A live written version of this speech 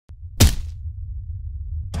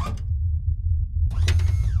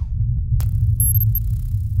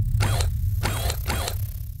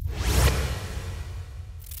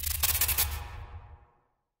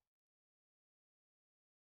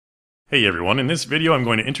Hey everyone, in this video I'm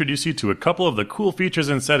going to introduce you to a couple of the cool features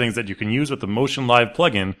and settings that you can use with the Motion Live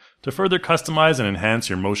plugin to further customize and enhance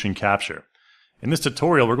your motion capture. In this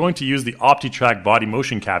tutorial we're going to use the OptiTrack body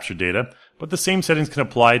motion capture data, but the same settings can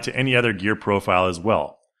apply to any other gear profile as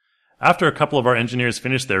well. After a couple of our engineers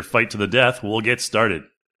finish their fight to the death, we'll get started.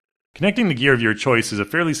 Connecting the gear of your choice is a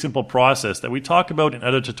fairly simple process that we talk about in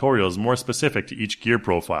other tutorials more specific to each gear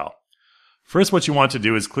profile. First, what you want to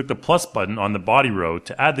do is click the plus button on the body row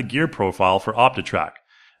to add the gear profile for OptiTrack.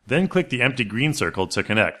 Then click the empty green circle to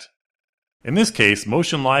connect. In this case,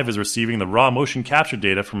 Motion Live is receiving the raw motion capture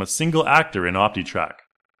data from a single actor in OptiTrack.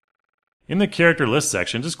 In the character list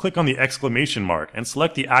section, just click on the exclamation mark and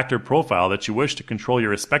select the actor profile that you wish to control your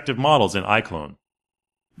respective models in iClone.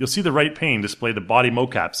 You'll see the right pane display the body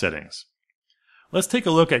mocap settings. Let's take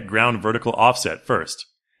a look at ground vertical offset first.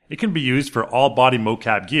 It can be used for all body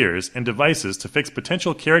mocap gears and devices to fix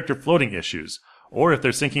potential character floating issues, or if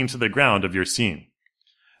they're sinking to the ground of your scene.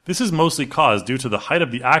 This is mostly caused due to the height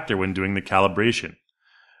of the actor when doing the calibration.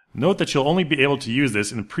 Note that you'll only be able to use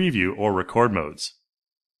this in preview or record modes.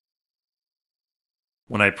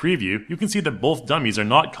 When I preview, you can see that both dummies are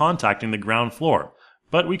not contacting the ground floor,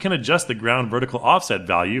 but we can adjust the ground vertical offset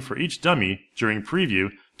value for each dummy during preview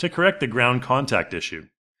to correct the ground contact issue.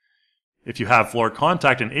 If you have floor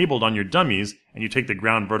contact enabled on your dummies and you take the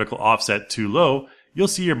ground vertical offset too low, you'll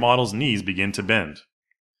see your model's knees begin to bend.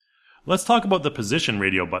 Let's talk about the position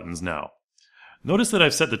radio buttons now. Notice that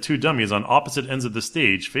I've set the two dummies on opposite ends of the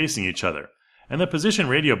stage facing each other, and the position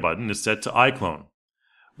radio button is set to iClone.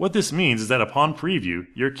 What this means is that upon preview,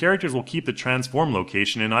 your characters will keep the transform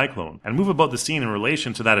location in iClone and move about the scene in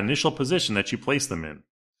relation to that initial position that you place them in.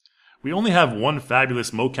 We only have one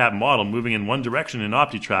fabulous mocap model moving in one direction in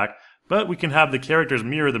OptiTrack, but we can have the characters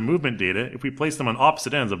mirror the movement data if we place them on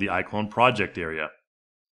opposite ends of the iClone project area.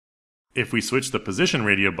 If we switch the position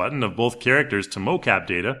radio button of both characters to mocap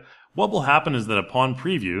data, what will happen is that upon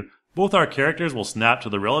preview, both our characters will snap to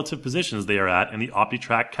the relative positions they are at in the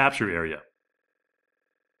OptiTrack capture area.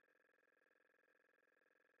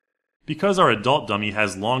 Because our adult dummy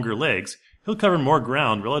has longer legs, he'll cover more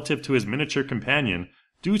ground relative to his miniature companion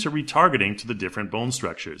due to retargeting to the different bone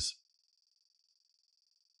structures.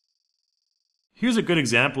 Here's a good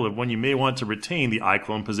example of when you may want to retain the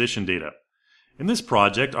iClone position data. In this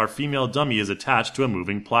project, our female dummy is attached to a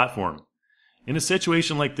moving platform. In a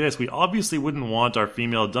situation like this, we obviously wouldn't want our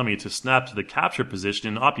female dummy to snap to the capture position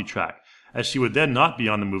in OptiTrack, as she would then not be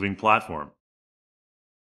on the moving platform.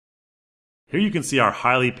 Here you can see our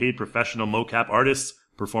highly paid professional mocap artists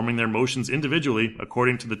performing their motions individually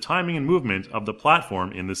according to the timing and movement of the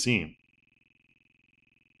platform in the scene.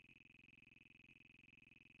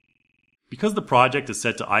 Because the project is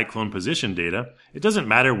set to iClone position data, it doesn't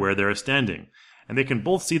matter where they are standing, and they can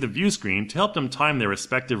both see the view screen to help them time their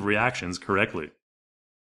respective reactions correctly.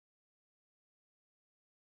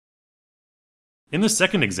 In the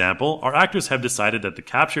second example, our actors have decided that the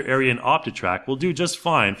capture area in OptiTrack will do just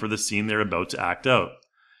fine for the scene they're about to act out.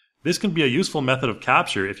 This can be a useful method of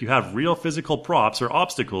capture if you have real physical props or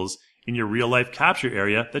obstacles in your real-life capture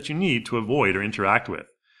area that you need to avoid or interact with.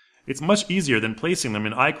 It's much easier than placing them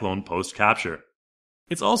in iClone post-capture.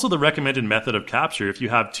 It's also the recommended method of capture if you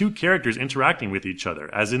have two characters interacting with each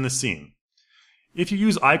other, as in the scene. If you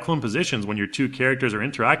use iClone positions when your two characters are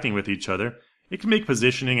interacting with each other, it can make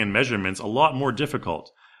positioning and measurements a lot more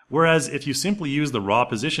difficult, whereas if you simply use the raw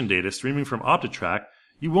position data streaming from OptiTrack,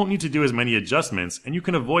 you won't need to do as many adjustments and you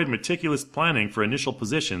can avoid meticulous planning for initial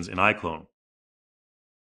positions in iClone.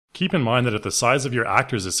 Keep in mind that if the size of your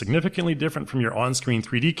actors is significantly different from your on-screen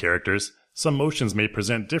 3D characters, some motions may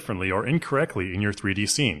present differently or incorrectly in your 3D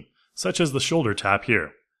scene, such as the shoulder tap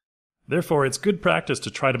here. Therefore, it's good practice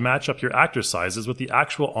to try to match up your actor sizes with the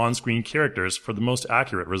actual on-screen characters for the most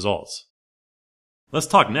accurate results. Let's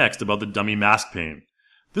talk next about the dummy mask pane.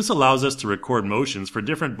 This allows us to record motions for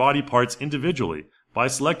different body parts individually by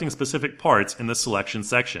selecting specific parts in the selection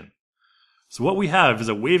section. So what we have is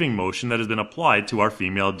a waving motion that has been applied to our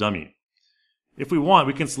female dummy. If we want,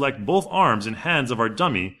 we can select both arms and hands of our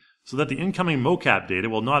dummy so that the incoming mocap data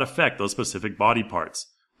will not affect those specific body parts.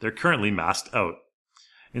 They're currently masked out.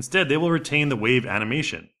 Instead, they will retain the wave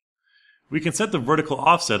animation. We can set the vertical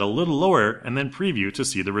offset a little lower and then preview to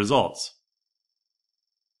see the results.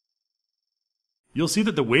 You'll see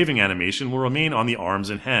that the waving animation will remain on the arms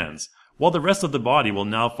and hands, while the rest of the body will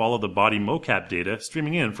now follow the body mocap data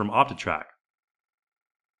streaming in from OptiTrack.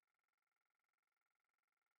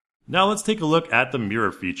 Now let's take a look at the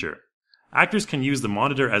mirror feature. Actors can use the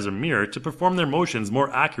monitor as a mirror to perform their motions more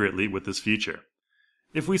accurately with this feature.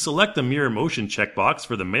 If we select the mirror motion checkbox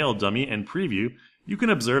for the male dummy and preview, you can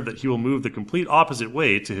observe that he will move the complete opposite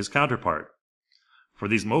way to his counterpart. For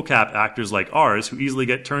these mocap actors like ours who easily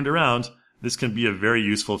get turned around, this can be a very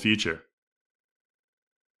useful feature.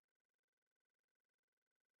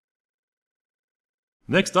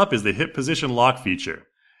 Next up is the hip position lock feature.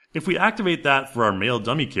 If we activate that for our male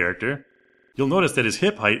dummy character, you'll notice that his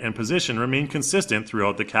hip height and position remain consistent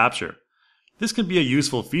throughout the capture. This can be a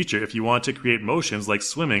useful feature if you want to create motions like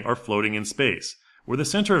swimming or floating in space, where the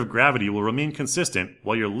center of gravity will remain consistent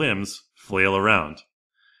while your limbs flail around.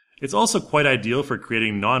 It's also quite ideal for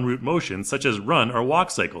creating non-root motions such as run or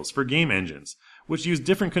walk cycles for game engines, which use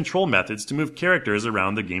different control methods to move characters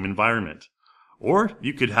around the game environment. Or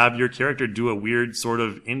you could have your character do a weird sort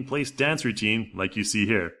of in-place dance routine like you see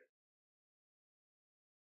here.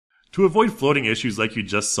 To avoid floating issues like you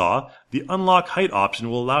just saw, the unlock height option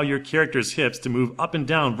will allow your character's hips to move up and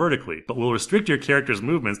down vertically, but will restrict your character's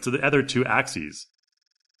movements to the other two axes.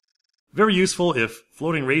 Very useful if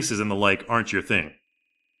floating races and the like aren't your thing.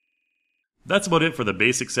 That's about it for the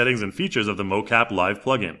basic settings and features of the Mocap Live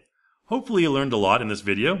plugin. Hopefully you learned a lot in this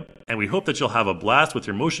video, and we hope that you'll have a blast with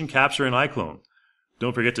your motion capture in iClone.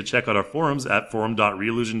 Don't forget to check out our forums at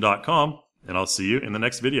forum.reallusion.com, and I'll see you in the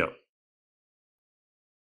next video.